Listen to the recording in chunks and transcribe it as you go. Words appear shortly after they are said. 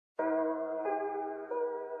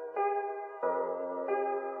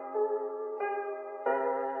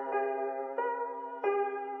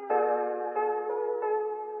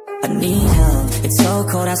need help. It's so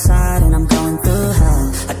cold outside and I'm going through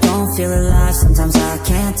hell. I don't feel alive, sometimes I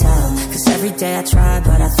can't tell. Cause every day I try,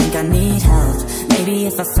 but I think I need help. Maybe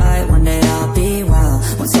if I fight, one day I'll be well.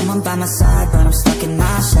 Want someone by my side, but I'm stuck in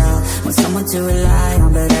my shell. Want someone to rely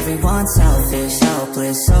on, but everyone's selfish,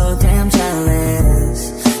 helpless, so damn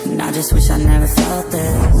jealous. And I just wish I never felt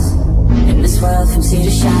this. In this world from sea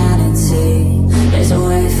to shining sea, there's a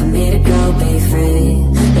way for me to go be free.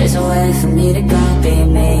 There's a way for me to go be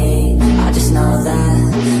me. I just know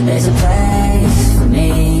that there's a place for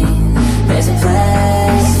me. There's a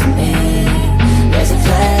place for me. There's a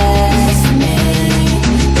place for me.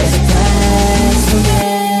 There's a place for me.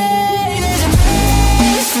 There's a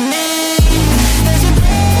place for me. There's a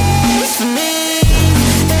place for me.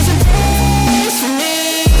 There's a place for me.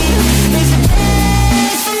 There's a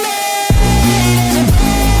place for me. There's a place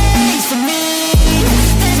for me.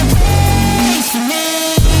 There's a place for me.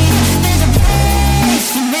 There's a place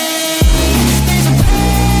for me. There's a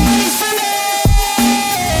place for me.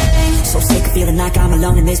 So sick of feeling like I'm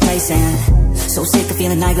alone in this place, and so sick of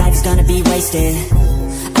feeling like life is gonna be wasted.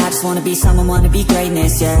 I just wanna be someone, wanna be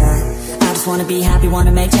greatness, yeah. I just wanna be happy,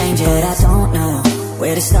 wanna make changes. But I don't know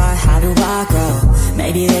where to start, how do I grow?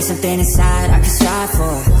 Maybe there's something inside I could strive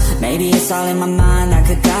for. Maybe it's all in my mind I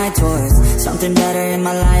could guide towards something better in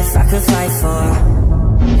my life I could fight for.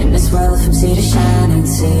 In this world from sea to shining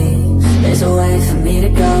sea, there's a way for me to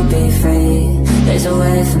go be free. There's a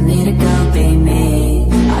way for me to go be me.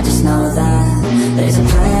 I just know that